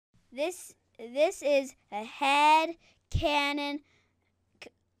This is a head cannon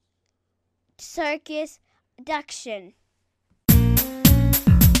circus production.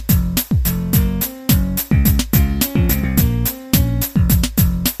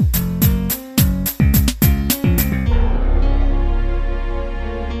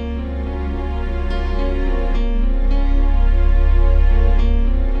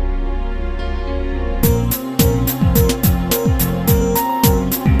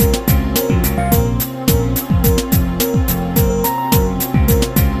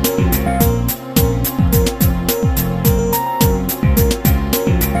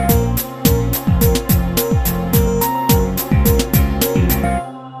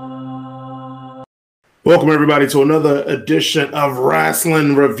 Welcome, everybody, to another edition of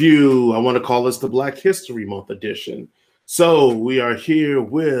Wrestling Review. I want to call this the Black History Month edition. So we are here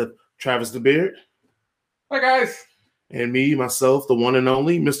with Travis the Beard. Hi, guys. And me, myself, the one and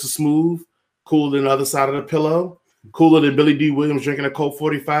only, Mr. Smooth, cooler than the other side of the pillow, cooler than Billy D. Williams drinking a Colt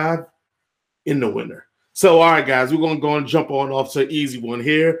 45 in the winter. So, all right, guys, we're going to go and jump on off to an easy one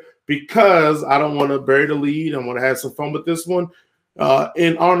here because I don't want to bury the lead. I want to have some fun with this one.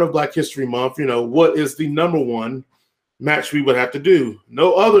 In honor of Black History Month, you know, what is the number one match we would have to do?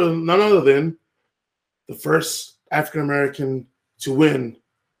 None other than the first African-American to win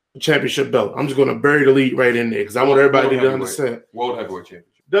the championship belt. I'm just going to bury the lead right in there because I want everybody to understand. World Heavyweight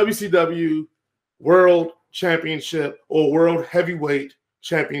Championship. WCW World Championship or World Heavyweight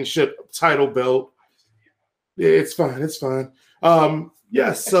Championship title belt. It's fine. It's fine.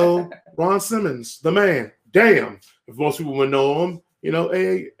 Yes, so Ron Simmons, the man. Damn. If most people would know him, you know,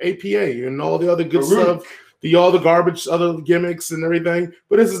 APA and all the other good stuff, all the garbage, other gimmicks and everything.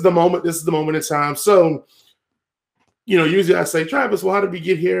 But this is the moment. This is the moment in time. So, you know, usually I say, Travis, well, how did we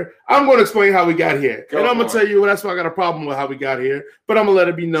get here? I'm going to explain how we got here. And I'm going to tell you, well, that's why I got a problem with how we got here. But I'm going to let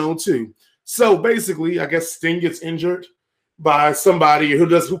it be known, too. So, basically, I guess Sting gets injured by somebody who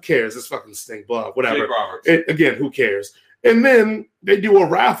cares? It's fucking Sting, blah, whatever. Again, who cares? And then they do a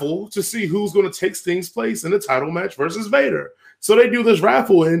raffle to see who's going to take Sting's place in the title match versus Vader. So they do this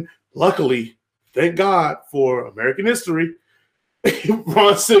raffle, and luckily, thank God for American history,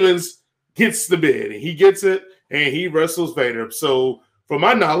 Ron Simmons gets the bid, and he gets it, and he wrestles Vader. So from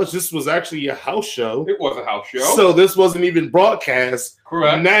my knowledge, this was actually a house show. It was a house show. So this wasn't even broadcast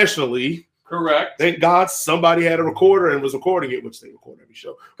nationally. Correct. Thank God somebody had a recorder and was recording it, which they record every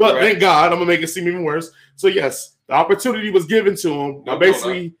show. But Thank God, I'm going to make it seem even worse. So yes, the opportunity was given to him. Now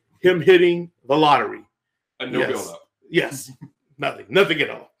basically him hitting the lottery. And no build-up. Yes. Nothing at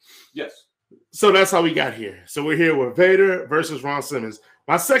all. Yes. So that's how we got here. So we're here with Vader versus Ron Simmons.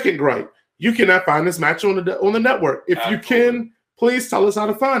 My second gripe, you cannot find this match on the network. If you can, please tell us how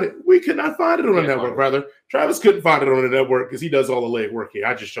to find it. We could not find it on the network, brother. Travis couldn't find it on the network because he does all the leg work here.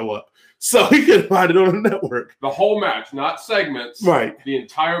 I just show up. So he couldn't find it on the network. The whole match, not segments. Right. The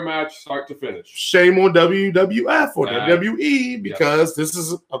entire match, start to finish. Shame on WWF or WWE because this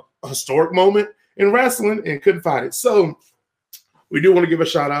is a historic moment in wrestling and couldn't find it. So we do want to give a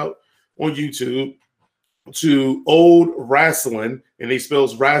shout out on YouTube to Old Wrestling, and he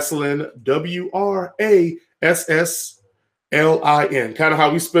spells wrestling WRASSLIN, kind of how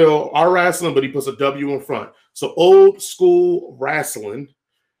we spell our wrestling, but he puts a W in front. So Old School Wrestling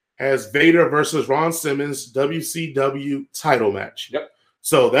has Vader versus Ron Simmons WCW title match. Yep.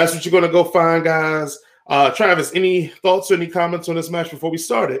 So that's what you're going to go find, guys. Travis, any thoughts or any comments on this match before we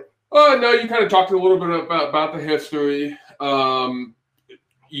start it? No, you kind of talked a little bit about the history.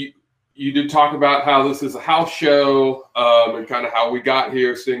 You did talk about how this is a house show and kind of how we got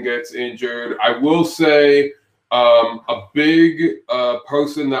here. Sting gets injured. I will say a big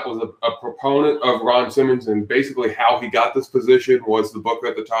person that was a proponent of Ron Simmons and basically how he got this position was the booker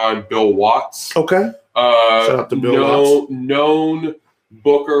at the time, Bill Watts. Okay. Shout out to Bill Watts. Known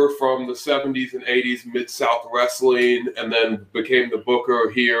booker from the 70s and 80s, Mid-South Wrestling, and then became the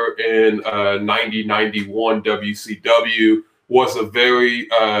booker here in 90-91 WCW, was a very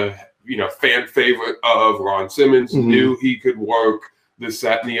fan favorite of Ron Simmons, knew he could work this,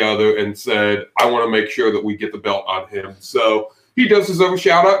 that, and the other, and said, I want to make sure that we get the belt on him. So he does deserve a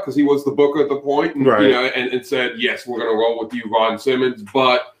shout out because he was the booker at the point, and, and said, yes, we're going to roll with you, Ron Simmons.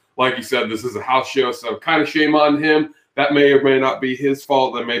 But like you said, this is a house show, so kind of shame on him. That may or may not be his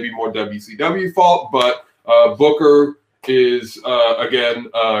fault. That may be more WCW fault. But Booker is,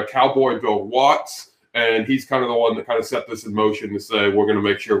 Cowboy Bill Watts, and he's kind of the one that kind of set this in motion to say, we're going to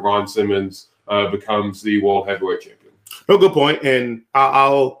make sure Ron Simmons becomes the World Heavyweight Champion. No, good point. And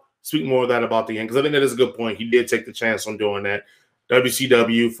I'll speak more of that about the end because I think that is a good point. He did take the chance on doing that.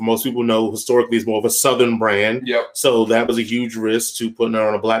 WCW, for most people know, historically is more of a Southern brand. Yep. So that was a huge risk to putting her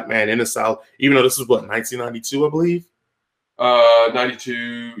on a black man in the South, even though this was what, 1992, I believe?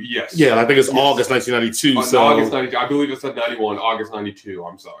 92, yes. Yeah, I think it's August 1992. So August 92. I believe it said 91, August 92.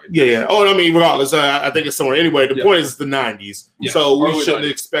 I'm sorry. Yeah. Oh, I mean, regardless, I think it's somewhere. Anyway, the point is the 90s. Yeah. So we Early shouldn't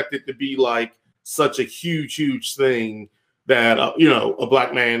 90s. expect it to be like such a huge thing that, a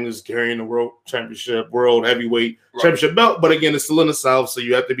black man is carrying the world championship, world heavyweight championship belt. But again, it's still in the South, so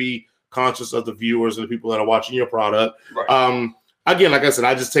you have to be conscious of the viewers and the people that are watching your product. Right. Again, like I said,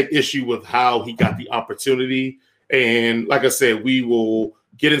 I just take issue with how he got the opportunity. And like I said, we will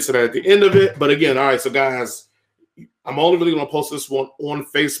get into that at the end of it. But again, all right, so guys, I'm only really going to post this one on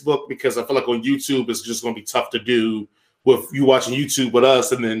Facebook because I feel like on YouTube it's just going to be tough to do with you watching YouTube with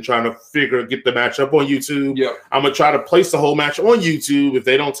us and then trying to get the match up on YouTube. Yep. I'm going to try to place the whole match on YouTube. If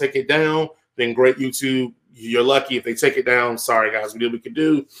they don't take it down, then great, YouTube. You're lucky. If they take it down, sorry, guys, we did what we could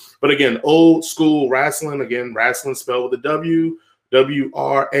do. But again, old school wrestling. Again, wrestling spelled with a W.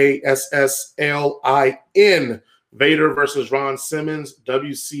 WRASSLIN. Vader versus Ron Simmons,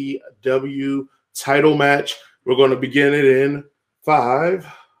 WCW title match. We're going to begin it in 5,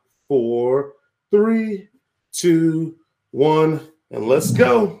 4, 3, 2, 1, and let's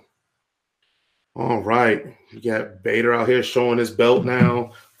go. All right. You got Vader out here showing his belt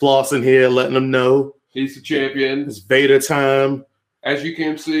now. Flossing here, letting them know He's the champion. it's Vader time. As you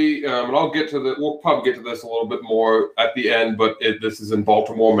can see, and we'll probably get to this a little bit more at the end, but this is in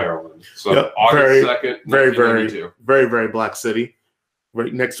Baltimore, Maryland. So Yep, August 2nd, very black city.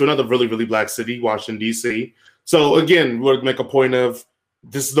 Right next to another really black city, Washington, D.C. So again, we'll make a point of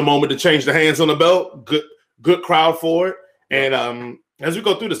this is the moment to change the hands on the belt. Good crowd for it. And as we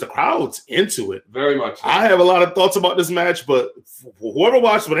go through this, the crowd's into it. Very much so. I have a lot of thoughts about this match, but whoever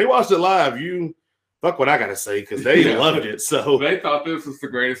watched, when they watched it live, fuck what I gotta say, because they loved it. So they thought this was the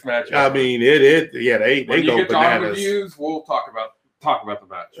greatest match ever. I mean, they when go you get to our bananas. reviews, we'll talk about the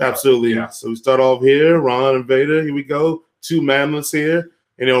match. Absolutely. Yeah. So we start off here, Ron and Vader. Here we go. Two mammoths here.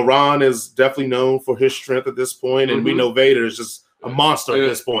 And, Ron is definitely known for his strength at this point, and we know Vader is just a monster at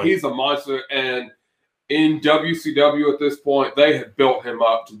this point. He's a monster, and in WCW at this point, they had built him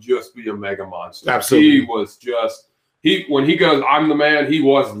up to just be a mega monster. Absolutely. He was just when he goes, I'm the man, he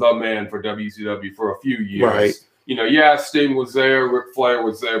was the man for WCW for a few years. Right. Sting was there, Ric Flair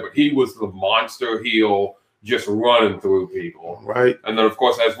was there, but he was the monster heel just running through people. Right. And then, of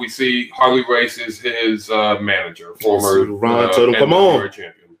course, as we see, Harley Race is his manager, former Ron told him, come on.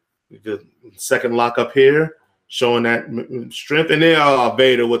 champion. The second lock up here, showing that strength. And then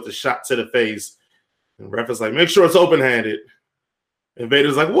Vader with the shot to the face. And ref is like, make sure it's open-handed. And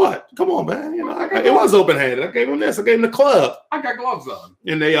Vader's like, what? Come on, man. It was open-handed. I gave him this. I gave him the club. I got gloves on.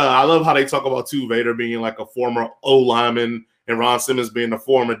 And I love how they talk about, too, Vader being like a former O lineman and Ron Simmons being a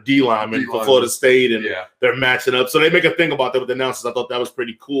former D lineman for Florida State. And they're matching up. So they make a thing about that with the announcers. I thought that was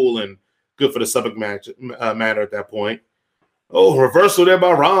pretty cool and good for the subject matter at that point. Oh, reversal there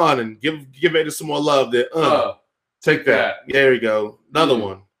by Ron. And give Vader some more love there. Take that. Yeah. There we go. Another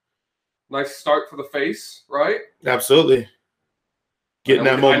one. Nice start for the face, right? Absolutely. Getting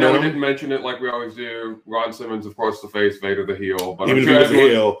that momentum. I know we didn't mention it like we always do. Ron Simmons, of course, the face, Vader the heel. But even if he was a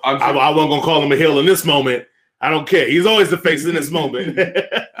heel, I wasn't going to call him a heel in this moment. I don't care. He's always the face in this moment.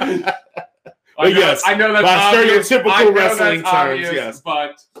 I know that's by obvious. stereotypical wrestling terms, yes.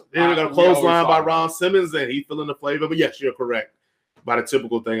 But then we got a clothesline by Ron Simmons, and he's feeling the flavor. But yes, you're correct. By the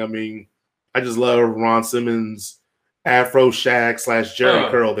typical thing, I mean, I just love Ron Simmons' Afro shag / Jerry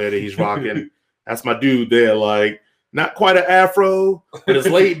curl there that he's rocking. That's my dude there. Like, not quite an Afro, but it's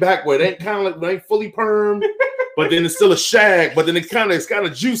laid back where it ain't fully permed. But then it's still a shag, but then it's kind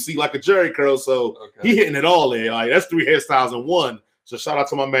of juicy like a Jerry curl. So he hitting it all there. Like, that's 3 hairstyles in one. So shout out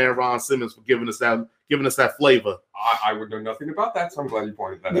to my man Ron Simmons for giving us that flavor. I would know nothing about that, so I'm glad you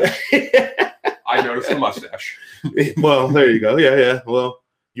pointed that out. I noticed the mustache. Well, there you go. Yeah. Well,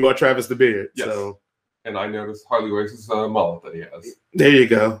 you are Travis the Beard. Yes. So. And I noticed Harley Race's mullet that he has. There you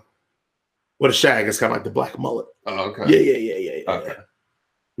go. What a shag is kind of like the black mullet. Oh, okay. Yeah. Okay.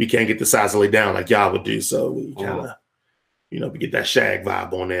 We can't get the size lay down like y'all would do, so we kind of, we get that shag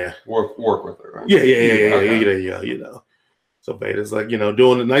vibe on there. Work with it, right? Yeah. Okay. So Vader's like,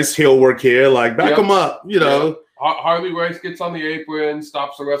 doing a nice heel work here, like back him up, Harley Race gets on the apron,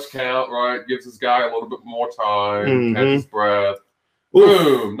 stops the ref's count, right? Gives his guy a little bit more time, catches his breath. Oof.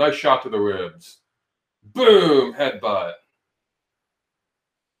 Boom! Nice shot to the ribs. Boom! Headbutt.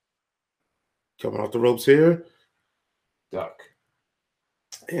 Coming off the ropes here. Duck.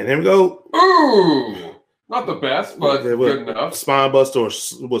 And here we go. Ooh! Not the best, but good enough. Spine buster or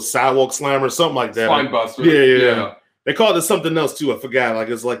sidewalk slammer or something like that. Spine buster. Yeah. They called it something else too. I forgot. Like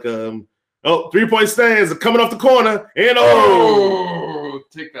it's like 3-point stands are coming off the corner and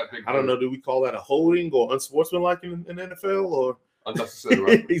take that big. I don't know. Do we call that a holding or unsportsmanlike in the NFL or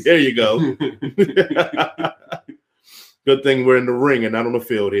unnecessary? There you go. Good thing we're in the ring and not on the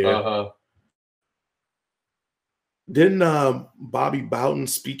field here. Didn't Bobby Bowden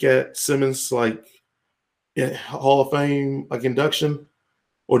speak at Simmons Hall of Fame induction?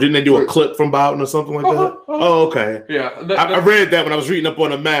 Or didn't they do a clip from Bowden or something like that? Oh, okay. Yeah, I read that when I was reading up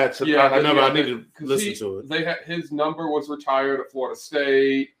on the match. Yeah, I needed to listen to it. His number was retired at Florida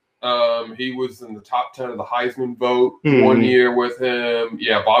State. He was in the top 10 of the Heisman vote 1 year with him.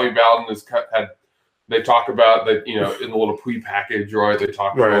 Yeah, Bobby Bowden they talk about that, in the little pre-package, right? They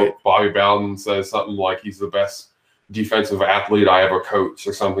talk about Bobby Bowden says something like he's the best defensive athlete I ever coached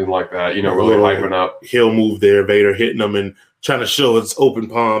or something like that, really hyping up. He'll move there, Vader hitting him and trying to show his open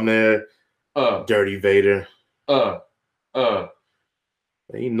palm there. Dirty Vader. He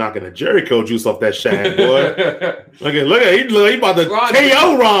knocking the Jericho juice off that shag, boy. look at he about to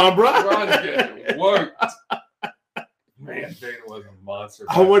KO Ron, bro. Ron's getting worked. Man, Vader was a monster.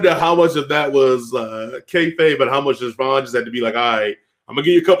 I wonder how much of that was kayfabe, but how much does Ron just had to be like, all right, I'm gonna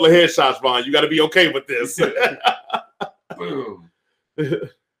give you a couple of headshots, Ron. You got to be okay with this. Boom.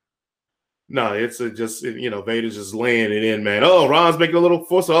 No, it's Vader's just laying it in, man. Oh, Ron's making a little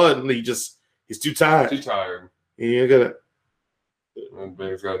force. And he's too tired. Too tired. He ain't gonna. And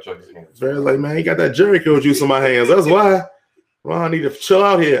Vader's got to check his hands. Vader's like, man, he got that Jericho juice on my hands. That's why. Ron need to chill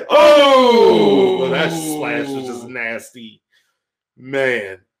out here. Oh, that splash was just nasty,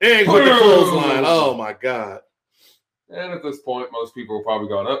 man. And with the clothesline. Oh my God. And at this point, most people are probably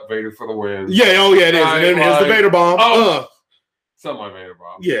going up Vader for the win. Yeah, oh yeah, it is. And then here's the Vader bomb. Semi-Vader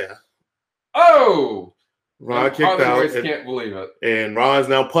bomb. Yeah. Oh! Ron kicked out. Can't believe it. And Ron's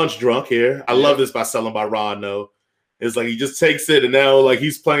now punch drunk here. I love this by selling by Ron, though. It's like he just takes it and now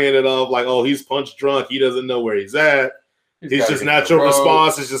he's playing it off like, oh, he's punch drunk. He doesn't know where he's at. His just natural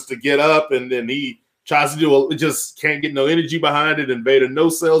response is just to get up, and then he tries to just can't get no energy behind it, and Vader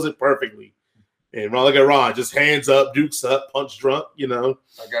no-sells it perfectly. And Ron, look at Ron, just hands up, dukes up, punch drunk, I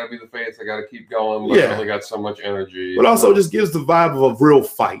got to be the face. I got to keep going, but I only got so much energy. But also just gives the vibe of a real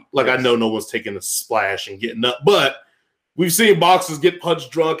fight. Like, I know no one's taking a splash and getting up, but we've seen boxers get punch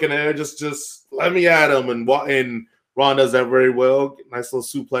drunk and they're just let me at him. And Ron does that very well. Nice little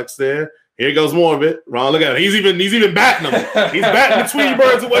suplex there. Here goes more of it. Ron, look at him. He's even batting him. He's batting the Tweety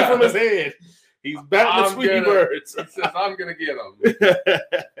Birds away from his head. He's batting the Tweety Birds. He says, I'm going to get him.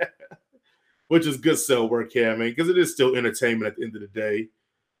 Which is good sell work here, man, because it is still entertainment at the end of the day.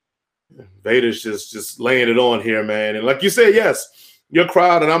 Vader's just laying it on here, man. And like you said, yes, your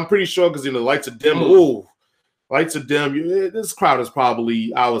crowd, and I'm pretty sure because, the lights are dim. Ooh, lights are dim. This crowd is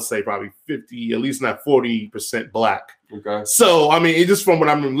probably, I would say, probably 50, at least not 40% black. Okay. So, I mean, just from what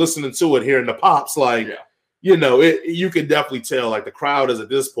I'm listening to it, hearing the pops, you can definitely tell, like, the crowd is at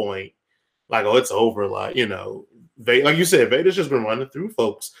this point, like, oh, it's over. Like, like you said, Vader's just been running through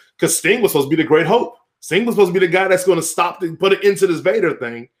folks because Sting was supposed to be the great hope. Sting was supposed to be the guy that's going to stop and put it into this Vader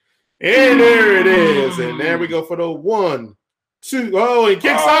thing. And there it is. And there we go for the 1, 2. Oh, he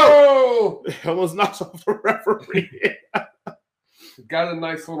kicks out. Almost knocks off the referee. Got a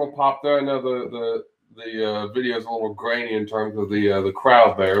nice little pop there. I know the video is a little grainy in terms of the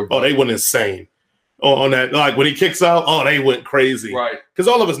crowd there. Oh, they went insane on that. Like when he kicks out, oh, they went crazy. Right. Because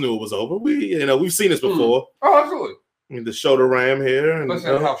all of us knew it was over. We've seen this before. Oh, absolutely. I mean, the shoulder ram here. That's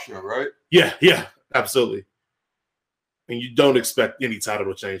a house show, right? Yeah, absolutely. And you don't expect any title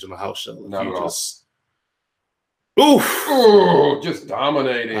to change on the house show. Not at all. Oof. Just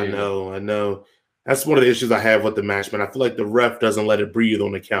dominating. I know. That's one of the issues I have with the match, man. I feel like the ref doesn't let it breathe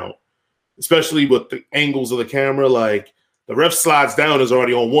on the count, especially with the angles of the camera. Like the ref slides down is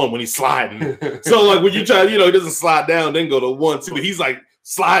already on 1 when he's sliding. So like when you try, he doesn't slide down, then go to 1, 2. But he's like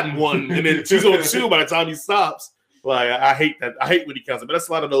sliding 1 and then 2's on 2 by the time he stops. Like I hate that. I hate when he counts it. But that's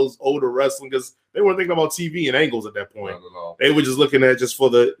a lot of those older wrestling because they weren't thinking about TV and angles at that point. Not at all. They were just looking at just for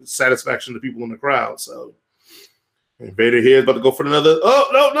the satisfaction of the people in the crowd. So and Vader here is about to go for another.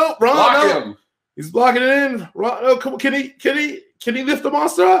 Oh no, Ron, Block no. him. He's blocking it in. Ron, oh, come on, can he lift the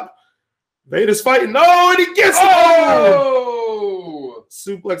monster up? Vader's fighting. No, and he gets it. Oh!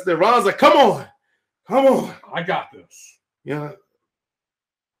 Suplex there. Ron's like, come on. I got this. Yeah.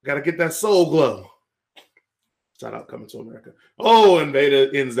 Gotta get that soul glow. Shout out Coming to America. Oh, and Vader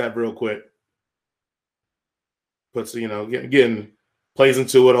ends that real quick. Puts, again, plays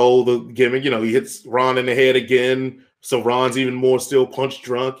into it, the gimmick. He hits Ron in the head again. So Ron's even more still punch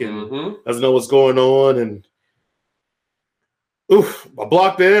drunk and doesn't know what's going on. And a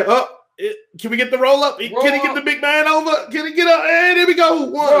block there. Oh, Can we get the roll up? Can he get the big man over? Can he get up? And here we go.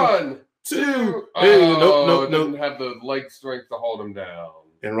 One, two. Nope. Didn't have the leg strength to hold him down.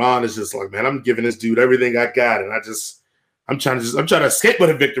 And Ron is just like, man, I'm giving this dude everything I got, and I'm trying to escape with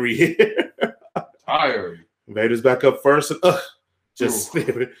a victory here. Tired. Vader's back up first, and just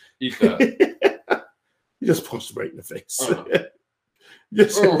eat that. You just punched him right in the face.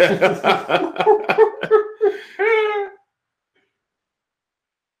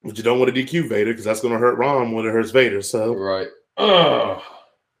 But you don't want to DQ Vader because that's going to hurt Ron when it hurts Vader. So right. Another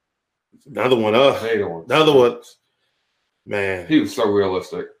one. Another one. Man, he was so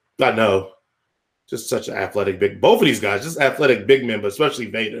realistic. I know. Just such an athletic big. Both of these guys, just athletic big men, but especially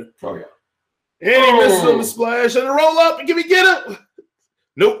Vader. Oh yeah. And he misses on the splash and the roll up and get up.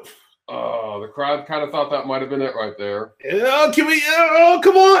 Nope. The crowd kind of thought that might have been it right there. Yeah, come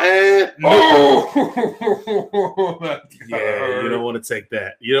on, and you don't want to take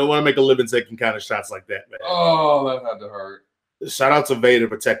that. You don't want to make a living taking kind of shots like that, man. Oh, that had to hurt. Shout out to Vader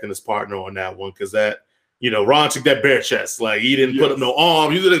protecting his partner on that one because Ron took that bare chest. Like he didn't put up no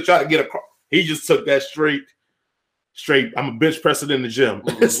arm. He didn't try to get across. He just took that straight. I'm a bench pressing in the gym.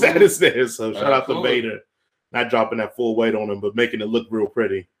 Status there. So shout out to Vader. Not dropping that full weight on him, but making it look real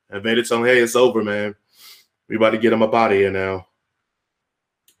pretty. And Vader telling him, hey, it's over, man. We about to get him up out of here now.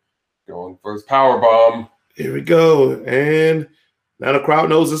 Going for his power bomb. Here we go. And now the crowd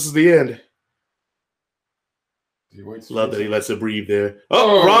knows this is the end. Love that he lets it breathe there.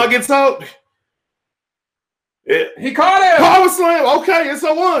 Ron gets out. He caught him. Power slam. Okay, it's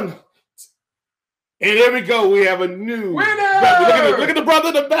a 1. And there we go. We have a new winner. Look at the brother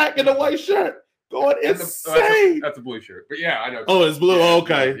in the back in the white shirt. Going insane. That's a blue shirt. But yeah, I know. Oh, it's blue. Yeah,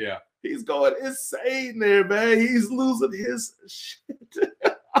 okay. Yeah. He's going insane there, man. He's losing his shit.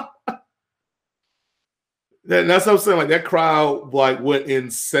 That's what I'm saying. Like that crowd went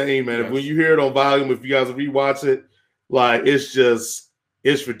insane, man. Yes. When you hear it on volume, if you guys rewatch it,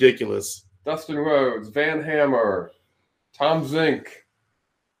 it's ridiculous. Dustin Rhodes, Van Hammer, Tom Zink,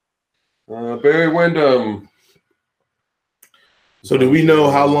 Barry Windham. So do we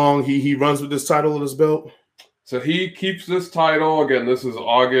know how long he runs with this title on his belt? So he keeps this title. Again, this is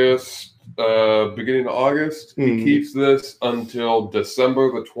August, beginning of August. Mm-hmm. He keeps this until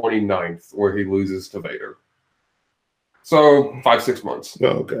December the 29th, where he loses to Vader. So 5-6 months. Oh,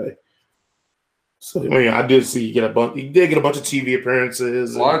 okay. So I did see he did get a bunch of TV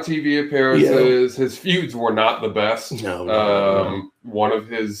appearances. A lot of TV appearances. Yeah. His feuds were not the best. No. One of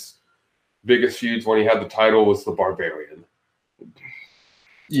his biggest feuds when he had the title was the Barbarian.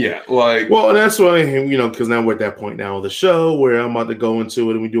 Yeah, and that's why, because now we're at that point now of the show where I'm about to go into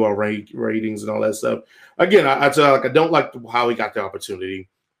it and we do our ratings and all that stuff. Again, I don't like how he got the opportunity.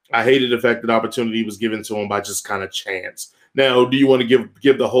 I hated the fact that the opportunity was given to him by just kind of chance. Now, do you want to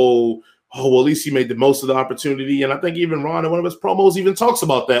give the whole, at least he made the most of the opportunity? And I think even Ron in one of his promos even talks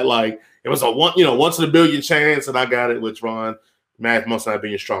about that. It was a once in a billion chance, and I got it, which Ron. Math must not be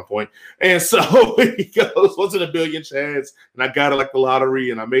your strong point. And so he goes, once in a billion chance, and I got it like the lottery,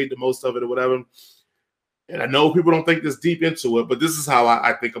 and I made the most of it or whatever. And I know people don't think this deep into it, but this is how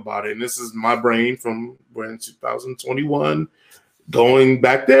I think about it. And this is my brain from when 2021 going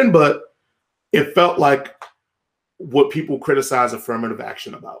back then, but it felt like what people criticize affirmative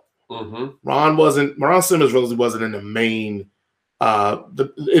action about. Mm-hmm. Ron Simmons really wasn't in the main,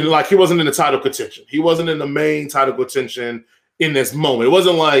 he wasn't in the title contention. He wasn't in the main title contention in this moment. It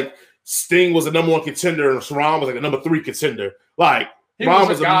wasn't like Sting was a number 1 contender and Ron was like a number 3 contender. Ron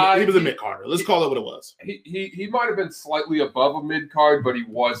was a mid-carder. Let's call it what it was. He might have been slightly above a mid-card, but he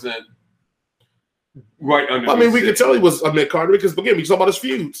wasn't right under. We could tell he was a mid-carder because, again, we saw about his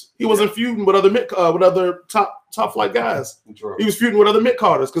feuds. He wasn't feuding with other top flight guys. True. He was feuding with other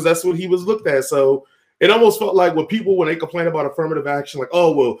mid-carders because that's what he was looked at. So it almost felt like when they complain about affirmative action, like,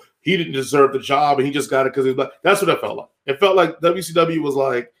 oh, well, he didn't deserve the job and he just got it because he's black. That's what it felt like. It felt like WCW was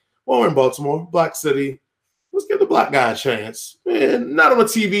like, well, we're in Baltimore, Black City. Let's give the black guy a chance. Man, not on the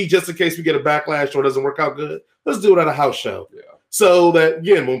TV just in case we get a backlash or it doesn't work out good. Let's do it at a house show. Yeah. So that,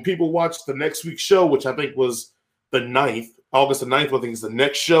 again, when people watch the next week's show, which I think was the 9th, August the 9th, I think is the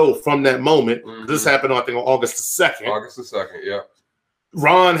next show from that moment. Mm-hmm. This happened, I think, on August the 2nd. August the 2nd, yeah.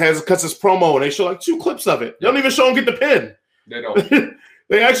 Ron cuts his promo, and they show 2 clips of it. They don't even show him get the pin. They don't.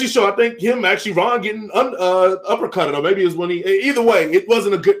 They actually show, I think, Ron getting uppercutted, or maybe it was when either way, it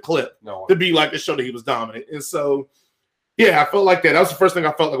wasn't a good clip to be to show that he was dominant. And so, yeah, I felt like that. That was the first thing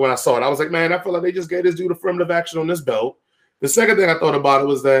I felt like when I saw it. I was like, man, I feel like they just gave this dude affirmative action on this belt. The second thing I thought about it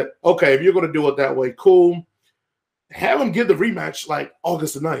was that, okay, if you're going to do it that way, cool. Have him give the rematch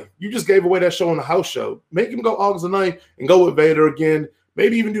August the 9th. You just gave away that show on the house show. Make him go August the 9th and go with Vader again.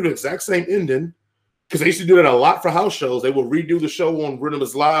 maybe even do the exact same ending, because they used to do that a lot for house shows. They will redo the show on when it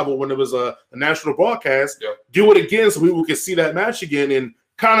was live or when it was a national broadcast. Yep. Do it again so people could see that match again, and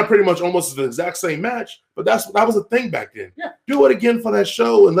kind of pretty much almost the exact same match. But that was a thing back then. Yeah. Do it again for that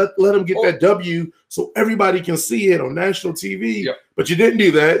show and let them get that W so everybody can see it on national TV. Yep. But you didn't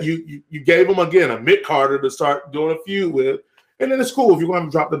do that. You gave them again a Mick Carter to start doing a feud with, and then it's cool if you're going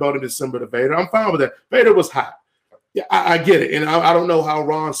to drop the belt in December to Vader. I'm fine with that. Vader was hot. Yeah, I get it, and I don't know how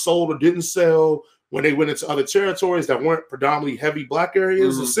Ron sold or didn't sell when they went into other territories that weren't predominantly heavy black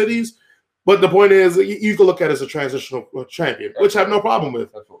areas or cities. But the point is, you can look at it as a transitional champion, which I have no problem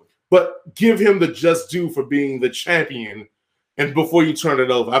with. Absolutely. But give him the just due for being the champion, and before you turn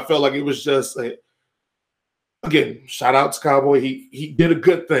it over, I felt like it was just again, shout out to Cowboy. He did a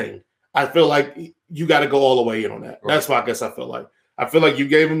good thing. I feel like you got to go all the way in on that. Right. That's what I guess I feel like. I feel like you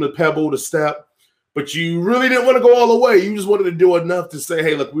gave him the pebble, the step, but you really didn't want to go all the way. You just wanted to do enough to say,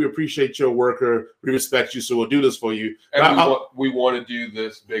 hey, look, we appreciate your worker. We respect you, so we'll do this for you. And we want to do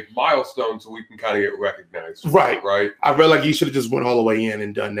this big milestone so we can kind of get recognized. Right. Right. I feel like you should have just went all the way in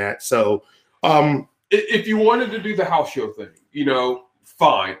and done that. So if you wanted to do the house show thing,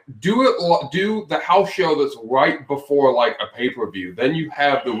 fine. Do the house show that's right before like a pay-per-view. Then you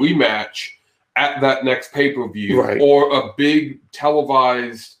have the rematch at that next pay-per-view, right, or a big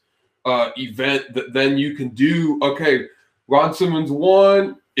televised event that then you can do. Okay, Ron Simmons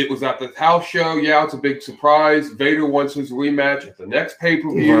won. It was at the house show. Yeah, it's a big surprise. Vader wants his rematch at the next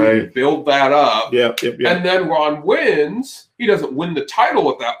pay-per-view. Right. Build that up. Yep. And then Ron wins. He doesn't win the title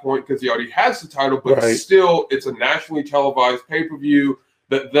at that point because he already has the title, but right, still it's a nationally televised pay-per-view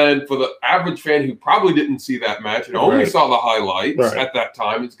that then for the average fan who probably didn't see that match and only right, saw the highlights right, at that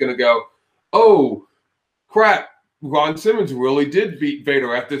time, it's going to go, oh, crap. Ron Simmons really did beat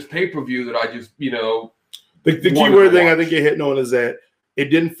Vader at this pay-per-view that I just, The key word thing I think you're hitting on is that it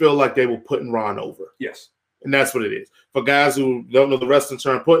didn't feel like they were putting Ron over. Yes. And that's what it is. For guys who don't know the wrestling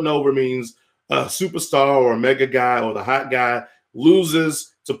term, putting over means a superstar or a mega guy or the hot guy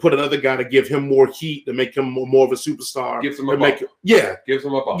loses to put another guy to give him more heat, to make him more of a superstar. Gives him a bump. Gives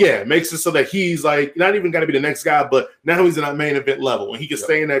him a bump. Yeah, makes it so that he's like not even got to be the next guy, but now he's in that main event level. And he can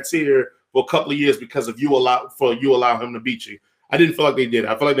stay in that tier for a couple of years because of you allow him to beat you. I didn't feel like they did.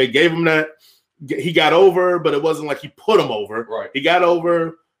 I feel like they gave him that. He got over, but it wasn't like he put him over. Right. He got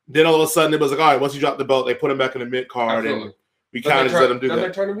over. Then all of a sudden it was like, all right, once he dropped the belt, they put him back in the mid card, and we kind of just let him do that. Then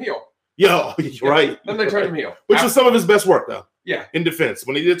they turned him heel. Yo, right. Then they turned him heel. Which was some of his best work, though. Yeah. In defense.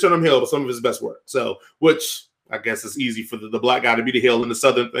 When he did turn him heel, it was some of his best work. So, which I guess is easy for the black guy to be the heel in the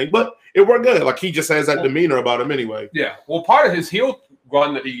Southern thing, but it worked good. Like, he just has that demeanor about him anyway. Yeah. Well, part of his heel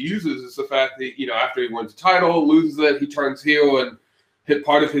run that he uses is the fact that, after he wins the title, loses it, he turns heel, and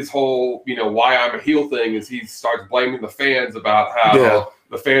part of his whole, why I'm a heel thing is he starts blaming the fans about how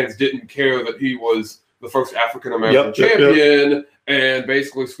the fans didn't care that he was the first African-American champion, and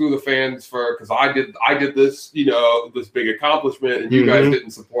basically screw the fans because I did this, this big accomplishment, and you guys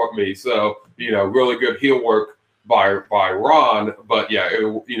didn't support me. So, really good heel work by Ron. But yeah,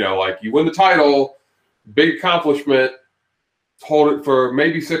 like you win the title, big accomplishment, hold it for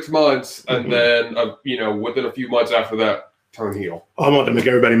maybe 6 months, and then, within a few months after that, turn heel. I want to make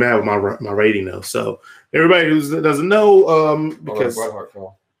everybody mad with my rating, though. So everybody who doesn't know, because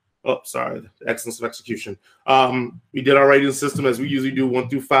the excellence of execution. We did our rating system as we usually do, 1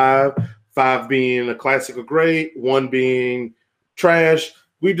 through 5. 5 being a classic or great, 1 being trash.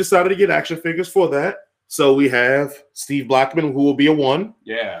 We've decided to get action figures for that. So we have Steve Blackman, who will be a 1.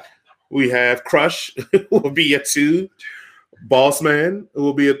 Yeah. We have Crush, who will be a 2. Boss Man, who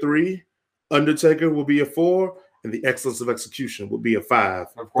will be a 3. Undertaker will be a 4. And the excellence of execution will be a 5.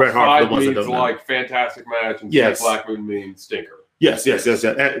 Of course, 5 means like fantastic match, and Steve Blackman means stinker. Yes.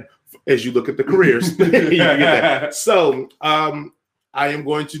 As you look at the careers, you get that. So I am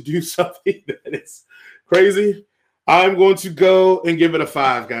going to do something that is crazy. I'm going to go and give it a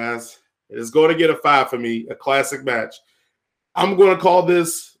 5, guys. It is going to get a 5 for me, a classic match. I'm going to call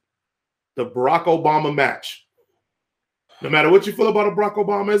this the Barack Obama match. No matter what you feel about Barack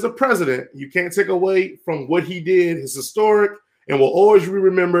Obama as a president, you can't take away from what he did. It's historic and will always be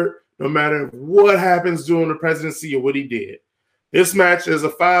remembered no matter what happens during the presidency or what he did. This match is a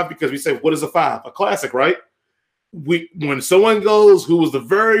 5 because we say, what is a 5? A classic, right? When someone goes who was the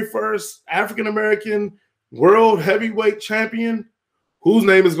very first African-American world heavyweight champion, whose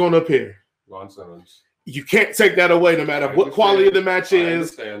name is going to appear? Ron Simmons. You can't take that away no matter what quality of the match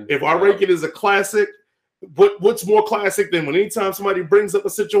is. If our ranking is a classic, what's more classic than when anytime somebody brings up a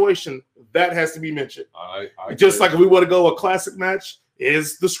situation, that has to be mentioned. I just like if we want to go a classic match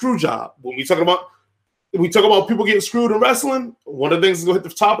is the screw job. When we talk about we talk about people getting screwed in wrestling. One of the things that's going to hit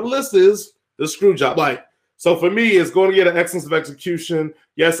the top of the list is the screw job. Like, so for me, it's going to get an excellence of execution.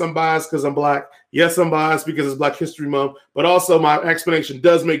 Yes, I'm biased because I'm black. Yes, I'm biased because it's Black History Month. But also, my explanation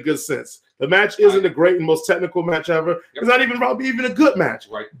does make good sense. The match isn't the great and most technical match ever. Yep. It's not even probably even a good match.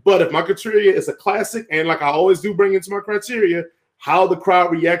 Right. But if my criteria is a classic, and like I always do bring into my criteria, how the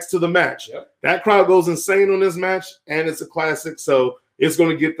crowd reacts to the match. Yep. That crowd goes insane on this match, and it's a classic. So it's going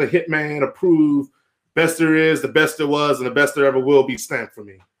to get the Hitman approved. Best there is, the best there was, and the best there ever will be stamped for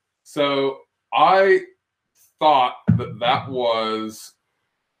me. So I thought that was,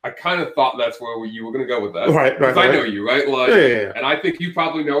 I kind of thought that's where you were going to go with that. Right. Because I know you, right? Like, yeah. And I think you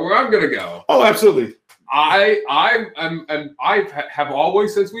probably know where I'm going to go. Oh, absolutely. I have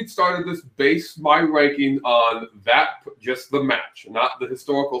always, since we started this, based my ranking on that, just the match, not the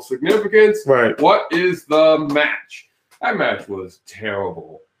historical significance. Right. What is the match? That match was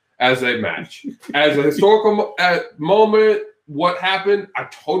terrible as a match. As a historical moment, what happened, I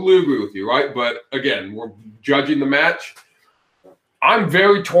totally agree with you, right? But again, we're judging the match. I'm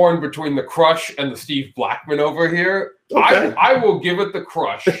very torn between the Crush and the Steve Blackman over here. Okay. I will give it the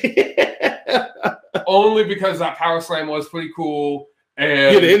Crush. Only because that power slam was pretty cool.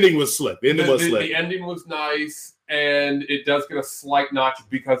 And yeah, the ending was slick. The ending was nice, and it does get a slight notch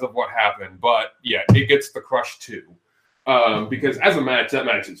because of what happened. But yeah, it gets the Crush too. Because as a match, that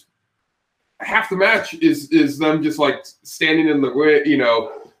match is half the match is them just like standing in the ring,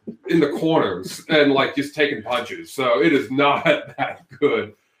 in the corners and like just taking punches. So it is not that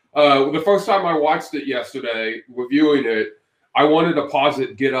good. The first time I watched it yesterday, reviewing it, I wanted to pause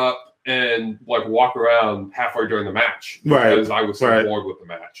it, get up, and like walk around halfway during the match because I was so bored with the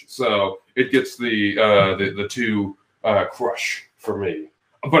match. So it gets the two Crush for me.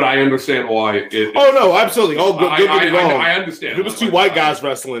 But I understand why it. Oh no, absolutely. Oh, good. I understand. If it was two white guys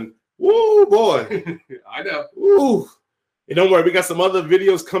wrestling, woo boy. I know. Woo. And don't worry, we got some other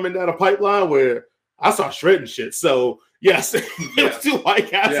videos coming down the pipeline where I saw shredding shit. So yes, it was two white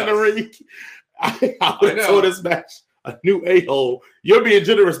guys in the ring. I would have told this match a new a-hole. You're being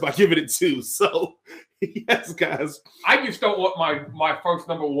generous by giving it 2. So yes, guys. I just don't want my first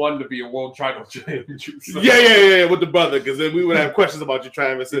number 1 to be a world title change. So. Yeah, with the brother, because then we would have questions about you,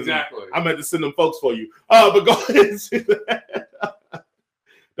 Travis. Exactly. I meant to send them folks for you. But go ahead and see that.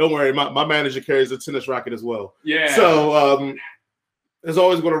 Don't worry, my manager carries a tennis racket as well. Yeah. So as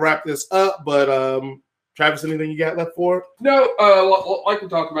always, going to wrap this up. But Travis, anything you got left for it? No, like we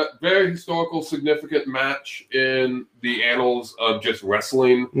talked about, very historical, significant match in the annals of just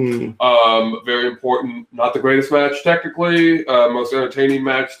wrestling. Very important. Not the greatest match technically. Most entertaining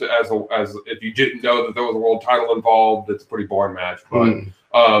match. As if you didn't know that there was a world title involved, it's a pretty boring match. But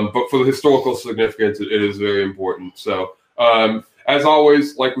for the historical significance, it is very important. So. As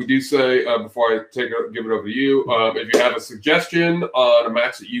always, like we do say before I give it over to you, if you have a suggestion on a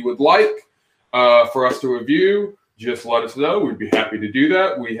match that you would like for us to review, just let us know. We'd be happy to do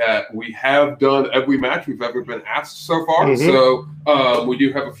that. We have done every match we've ever been asked so far. So we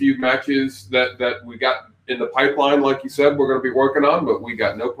do have a few matches that we got in the pipeline, like you said, we're going to be working on, but we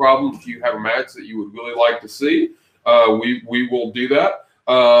got no problem. If you have a match that you would really like to see, we will do that.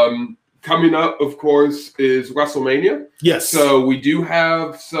 Coming up, of course, is WrestleMania. Yes. So we do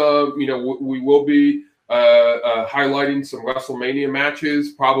have some, we will be highlighting some WrestleMania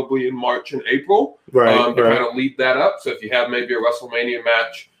matches probably in March and April to kind of lead that up. So if you have maybe a WrestleMania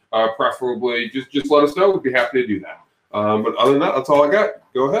match, preferably, just let us know. We'd be happy to do that. But other than that, that's all I got.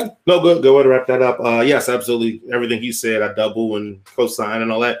 Go ahead. No, good. Go ahead and wrap that up. Yes, absolutely. Everything he said, I double and co-sign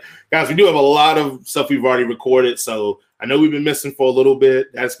and all that. Guys, we do have a lot of stuff we've already recorded, so I know we've been missing for a little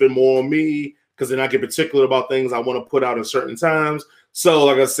bit. That's been more on me because then I get particular about things I want to put out at certain times. So,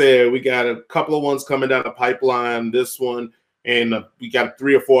 like I said, we got a couple of ones coming down the pipeline. This one, and we got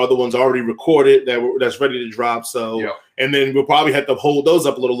 3 or 4 other ones already recorded that's ready to drop. So, and then we'll probably have to hold those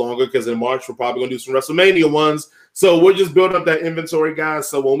up a little longer because in March we're probably going to do some WrestleMania ones. So we're just building up that inventory, guys.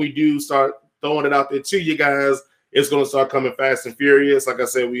 So when we do start throwing it out there to you guys, it's going to start coming fast and furious. Like I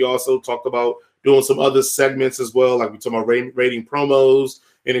said, we also talked about doing some other segments as well, like we talked about rating promos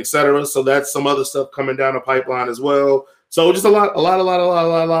and etc. So that's some other stuff coming down the pipeline as well. So just a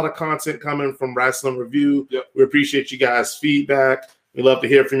lot of content coming from Wrestling Review. We appreciate you guys' feedback. We love to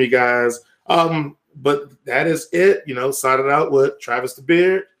hear from you guys. But that is it. Signing out with Travis the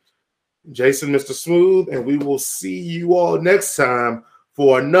Beard, Jason, Mr. Smooth, and we will see you all next time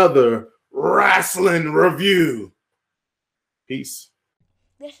for another Wrestling Review. Peace.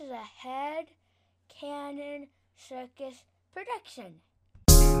 This is a Head Cannon Circus production.